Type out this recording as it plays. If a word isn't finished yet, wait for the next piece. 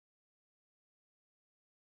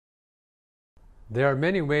There are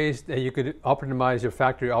many ways that you could optimize your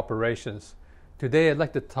factory operations. Today I'd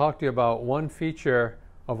like to talk to you about one feature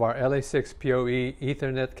of our LA6 PoE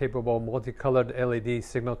Ethernet capable multicolored LED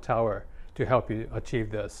signal tower to help you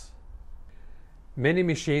achieve this. Many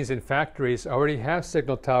machines in factories already have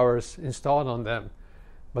signal towers installed on them,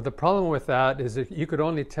 but the problem with that is that you could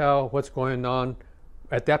only tell what's going on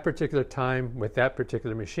at that particular time with that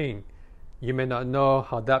particular machine. You may not know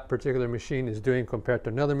how that particular machine is doing compared to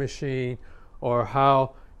another machine, or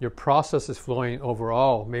how your process is flowing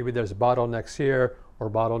overall. Maybe there's bottlenecks here or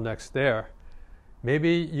bottlenecks there.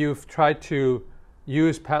 Maybe you've tried to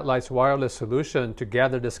use PatLight's wireless solution to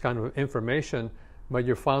gather this kind of information, but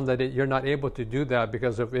you found that you're not able to do that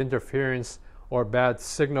because of interference or bad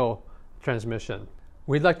signal transmission.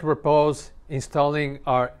 We'd like to propose installing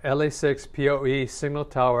our LA6 PoE signal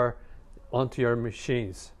tower onto your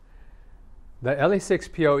machines. The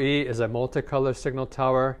LA6 PoE is a multicolor signal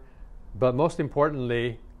tower, but most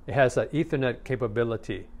importantly, it has an Ethernet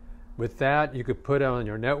capability. With that, you could put it on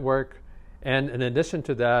your network, and in addition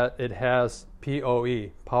to that, it has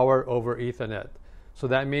PoE, Power over Ethernet. So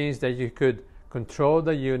that means that you could control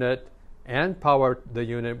the unit and power the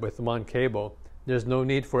unit with one cable. There's no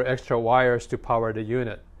need for extra wires to power the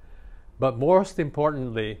unit. But most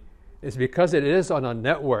importantly, is because it is on a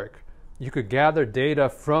network, you could gather data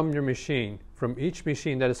from your machine, from each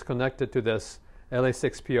machine that is connected to this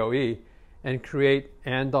LA6 PoE, and create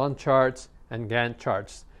andon charts and Gantt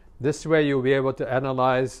charts. This way you'll be able to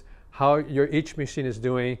analyze how each machine is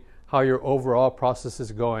doing, how your overall process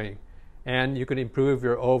is going, and you can improve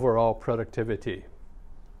your overall productivity.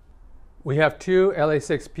 We have two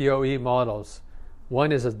LA6 PoE models.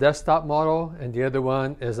 One is a desktop model and the other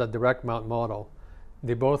one is a direct mount model.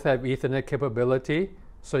 They both have Ethernet capability,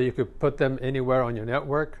 so you could put them anywhere on your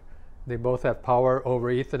network. They both have Power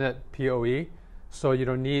over Ethernet PoE, so you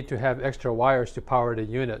don't need to have extra wires to power the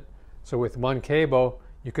unit. So with one cable,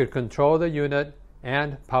 you could control the unit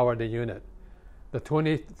and power the unit. The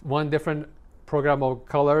 21 different programmable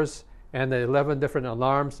colors and the 11 different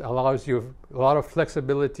alarms allows you a lot of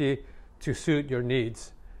flexibility to suit your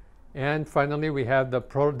needs. And finally, we have the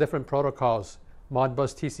different protocols,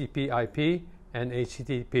 Modbus TCP/IP and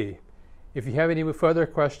HTTP. If you have any further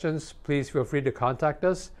questions, please feel free to contact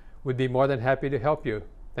us. We'd be more than happy to help you.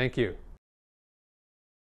 Thank you.